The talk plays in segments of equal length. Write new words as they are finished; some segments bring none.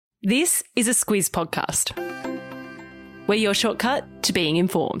This is a Squiz podcast. We're your shortcut to being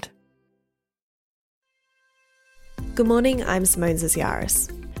informed. Good morning, I'm Simone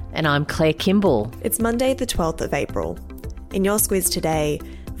Zaziaris. And I'm Claire Kimball. It's Monday the 12th of April. In your Squiz today,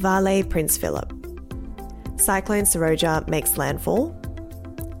 Vale Prince Philip. Cyclone Seroja makes landfall.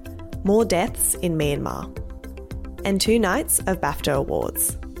 More deaths in Myanmar. And 2 nights of BAFTA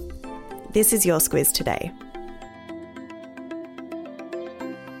awards. This is your Squiz today.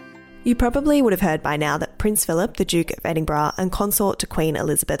 You probably would have heard by now that Prince Philip, the Duke of Edinburgh and consort to Queen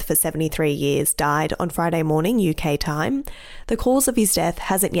Elizabeth for 73 years, died on Friday morning UK time. The cause of his death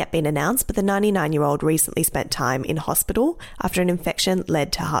hasn't yet been announced, but the 99-year-old recently spent time in hospital after an infection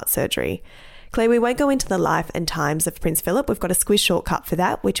led to heart surgery. Claire, we won't go into the life and times of Prince Philip. We've got a Squiz shortcut for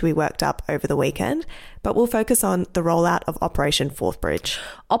that, which we worked up over the weekend, but we'll focus on the rollout of Operation Fourth Bridge.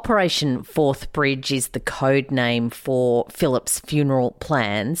 Operation Fourth Bridge is the code name for Philip's funeral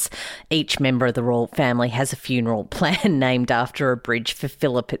plans. Each member of the royal family has a funeral plan named after a bridge. For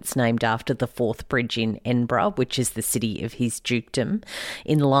Philip, it's named after the Fourth Bridge in Edinburgh, which is the city of his dukedom.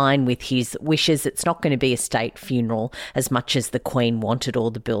 In line with his wishes, it's not going to be a state funeral as much as the Queen wanted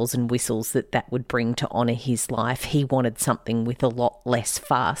all the bells and whistles that would bring to honour his life. He wanted something with a lot less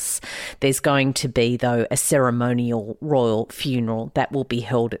fuss. There's going to be, though, a ceremonial royal funeral that will be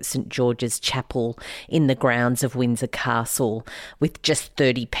held at St George's Chapel in the grounds of Windsor Castle with just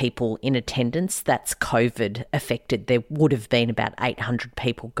 30 people in attendance. That's COVID affected. There would have been about 800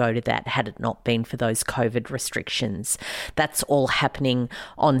 people go to that had it not been for those COVID restrictions. That's all happening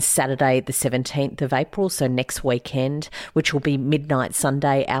on Saturday the 17th of April, so next weekend, which will be midnight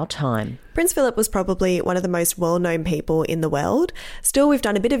Sunday our time. Prince Philip was probably one of the most well-known people in the world. Still, we've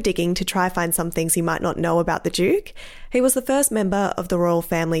done a bit of digging to try find some things you might not know about the Duke. He was the first member of the royal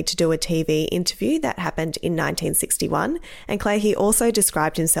family to do a TV interview that happened in 1961. And Claire, he also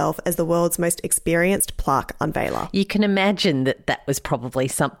described himself as the world's most experienced plaque unveiler. You can imagine that was probably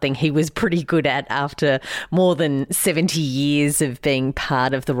something he was pretty good at after more than 70 years of being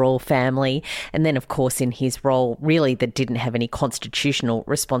part of the royal family. And then, of course, in his role, really, that didn't have any constitutional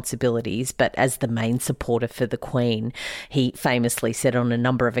responsibilities, but as the main supporter for the Queen, he famously said on a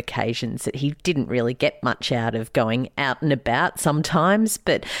number of occasions that he didn't really get much out of going out and about sometimes,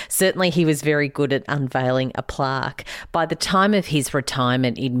 but certainly he was very good at unveiling a plaque. By the time of his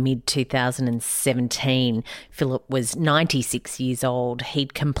retirement in mid-2017, Philip was 96 years old.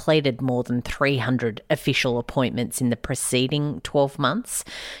 He'd completed more than 300 official appointments in the preceding 12 months,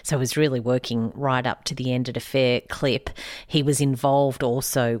 so was really working right up to the end at a fair clip. He was involved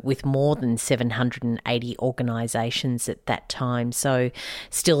also with more than 780 organisations at that time, so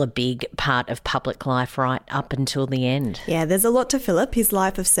still a big part of public life right up until the end. Yeah, there's a lot to Philip, his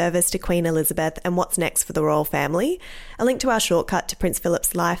life of service to Queen Elizabeth and what's next for the royal family. A link to our shortcut to Prince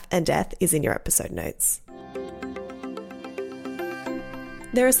Philip's life and death is in your episode notes.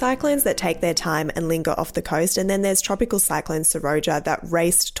 There are cyclones that take their time and linger off the coast, and then there's Tropical Cyclone Seroja that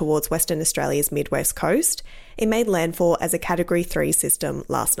raced towards Western Australia's mid-west coast. It made landfall as a Category 3 system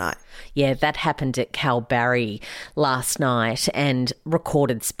last night. Yeah, that happened at Kalbarri last night and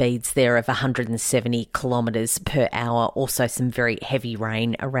recorded speeds there of 170 kilometres per hour. Also some very heavy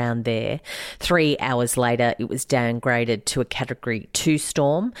rain around there. 3 hours later, it was downgraded to a Category 2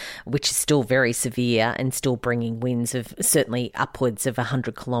 storm, which is still very severe and still bringing winds of certainly upwards of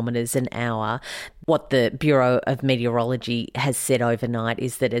 100 kilometres an hour. What the Bureau of Meteorology has said overnight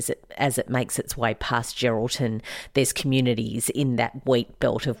is that as it makes its way past Geraldton, there's communities in that wheat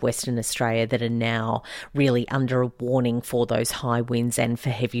belt of Western Australia that are now really under a warning for those high winds and for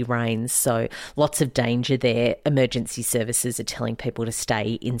heavy rains. So lots of danger there. Emergency services are telling people to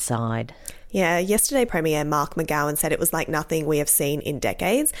stay inside. Yeah, yesterday Premier Mark McGowan said it was like nothing we have seen in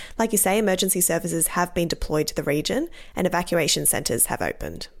decades. Like you say, emergency services have been deployed to the region and evacuation centres have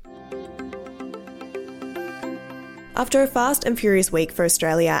opened. After a fast and furious week for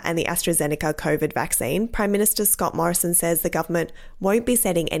Australia and the AstraZeneca COVID vaccine, Prime Minister Scott Morrison says the government won't be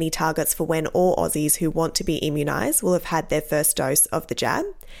setting any targets for when all Aussies who want to be immunised will have had their first dose of the jab.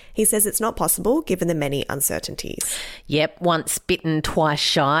 He says it's not possible given the many uncertainties. Yep, once bitten, twice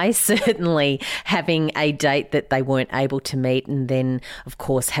shy, certainly having a date that they weren't able to meet, and then, of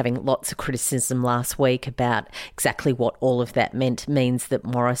course, having lots of criticism last week about exactly what all of that means that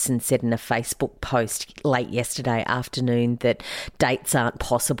Morrison said in a Facebook post late yesterday afternoon that dates aren't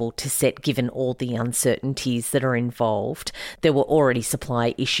possible to set given all the uncertainties that are involved. There were already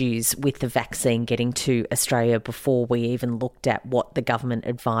supply issues with the vaccine getting to Australia before we even looked at what the government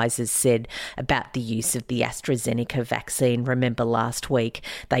advisors said about the use of the AstraZeneca vaccine. Remember last week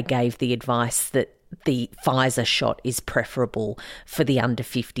they gave the advice that the Pfizer shot is preferable for the under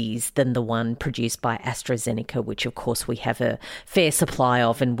 50s than the one produced by AstraZeneca, which of course we have a fair supply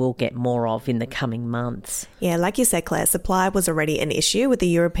of and will get more of in the coming months. Yeah, like you said, Claire, supply was already an issue with the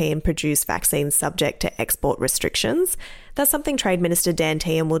European-produced vaccines subject to export restrictions. That's something Trade Minister Dan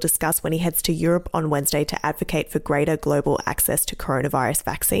Tehan will discuss when he heads to Europe on Wednesday to advocate for greater global access to coronavirus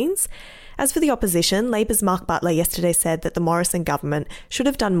vaccines. As for the opposition, Labor's Mark Butler yesterday said that the Morrison government should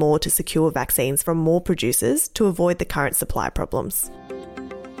have done more to secure vaccines from more producers to avoid the current supply problems.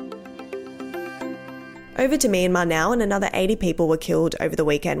 Over to Myanmar now, and another 80 people were killed over the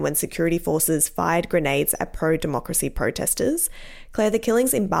weekend when security forces fired grenades at pro-democracy protesters. Claire, the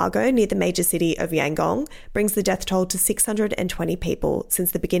killings in Bargo, near the major city of Yangon, brings the death toll to 620 people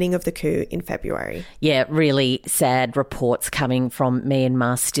since the beginning of the coup in February. Yeah, really sad reports coming from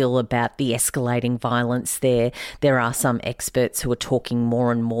Myanmar still about the escalating violence there. There are some experts who are talking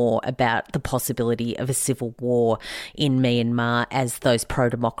more and more about the possibility of a civil war in Myanmar as those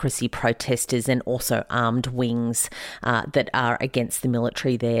pro-democracy protesters and also armed wings that are against the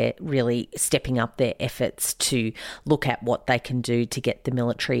military there really stepping up their efforts to look at what they can do to get the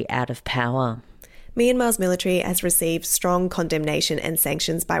military out of power. Myanmar's military has received strong condemnation and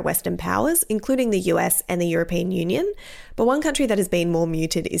sanctions by Western powers, including the US and the European Union. But one country that has been more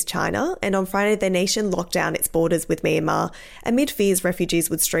muted is China, and on Friday the nation locked down its borders with Myanmar amid fears refugees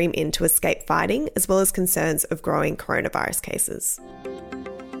would stream in to escape fighting, as well as concerns of growing coronavirus cases.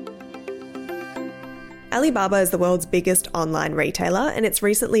 Alibaba is the world's biggest online retailer, and it's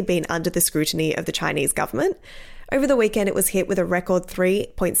recently been under the scrutiny of the Chinese government. Over the weekend, it was hit with a record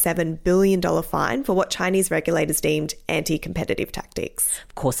 $3.7 billion fine for what Chinese regulators deemed anti-competitive tactics.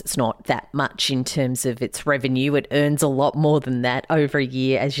 Of course, it's not that much in terms of its revenue. It earns a lot more than that over a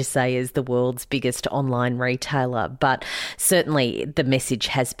year, as you say, as the world's biggest online retailer. But certainly the message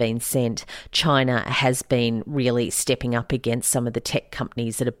has been sent. China has been really stepping up against some of the tech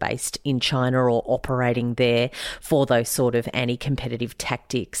companies that are based in China or operating there for those sort of anti-competitive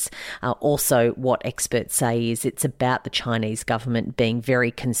tactics. Also, what experts say is it's about the Chinese government being very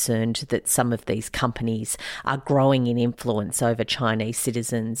concerned that some of these companies are growing in influence over Chinese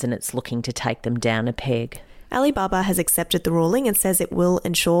citizens, and it's looking to take them down a peg. Alibaba has accepted the ruling and says it will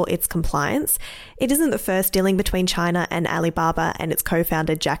ensure its compliance. It isn't the first dealing between China and Alibaba and its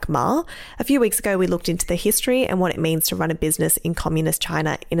co-founder Jack Ma. A few weeks ago, we looked into the history and what it means to run a business in communist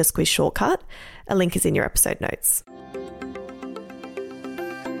China in a squish shortcut. A link is in your episode notes.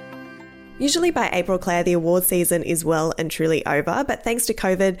 Usually by April, Claire, the award season is well and truly over, but thanks to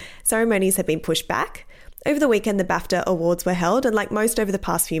COVID, ceremonies have been pushed back. Over the weekend, the BAFTA awards were held, and like most over the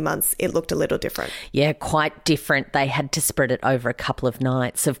past few months, it looked a little different. Yeah, quite different. They had to spread it over a couple of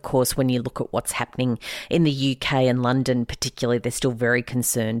nights. Of course, when you look at what's happening in the UK and London particularly, they're still very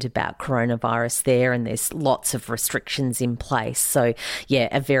concerned about coronavirus there, and there's lots of restrictions in place. So, yeah,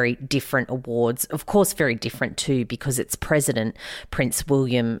 a very different awards. Of course, very different too, because its president, Prince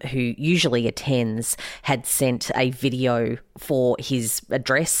William, who usually attends, had sent a video for his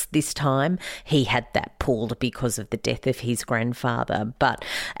address this time. He had that pulled because of the death of his grandfather. But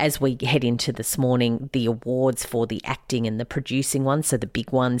as we head into this morning, the awards for the acting and the producing ones, so the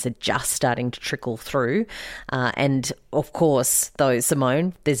big ones, are just starting to trickle through. And of course, though,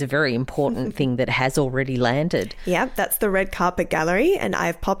 Simone, there's a very important thing that has already landed. Yeah, that's the Red Carpet Gallery, and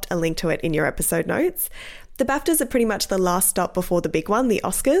I've popped a link to it in your episode notes. The BAFTAs are pretty much the last stop before the big one, the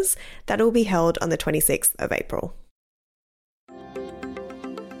Oscars. That will be held on the 26th of April.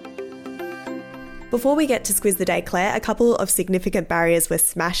 Before we get to Squiz the Day, Claire, a couple of significant barriers were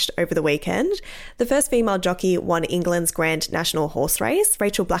smashed over the weekend. The first female jockey won England's Grand National Horse Race.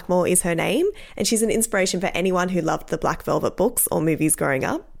 Rachel Blackmore is her name, and she's an inspiration for anyone who loved the Black Velvet books or movies growing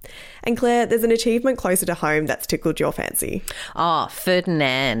up. And Claire, there's an achievement closer to home that's tickled your fancy. Oh,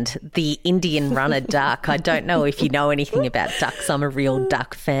 Ferdinand, the Indian runner duck. I don't know if you know anything about ducks. I'm a real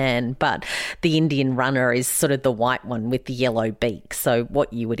duck fan, but the Indian runner is sort of the white one with the yellow beak. So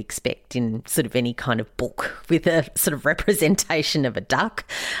what you would expect in sort of any kind of book with a sort of representation of a duck.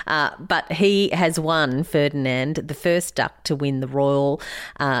 But he has won, Ferdinand, the first duck to win the Royal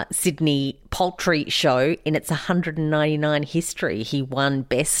Sydney Poultry Show in its 199 history. He won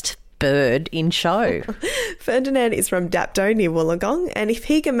Best Bird in Show. Ferdinand is from Dapto near Wollongong, and if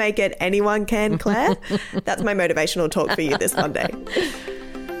he can make it, anyone can, Claire. That's my motivational talk for you this Monday.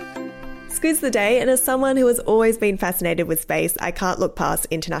 Squiz the day, and as someone who has always been fascinated with space, I can't look past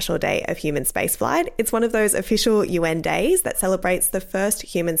International Day of Human Spaceflight. It's one of those official UN days that celebrates the first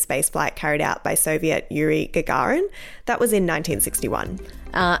human spaceflight carried out by Soviet Yuri Gagarin. That was in 1961.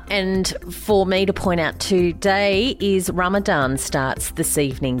 And for me to point out today is Ramadan starts this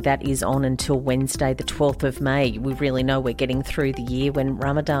evening. That is on until Wednesday, the 12th of May. We really know we're getting through the year when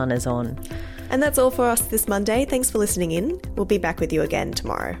Ramadan is on. And that's all for us this Monday. Thanks for listening in. We'll be back with you again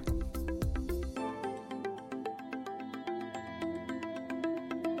tomorrow.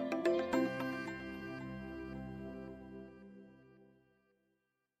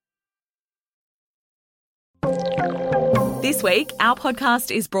 This week, our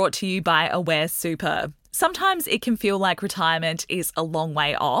podcast is brought to you by Aware Super. Sometimes it can feel like retirement is a long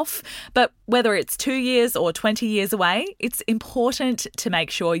way off, but whether it's 2 years or 20 years away, it's important to make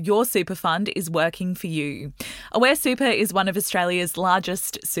sure your super fund is working for you. Aware Super is one of Australia's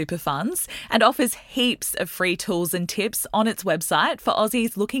largest super funds and offers heaps of free tools and tips on its website for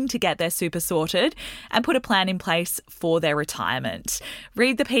Aussies looking to get their super sorted and put a plan in place for their retirement.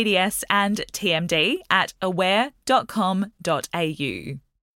 Read the PDS and TMD at aware.com.au.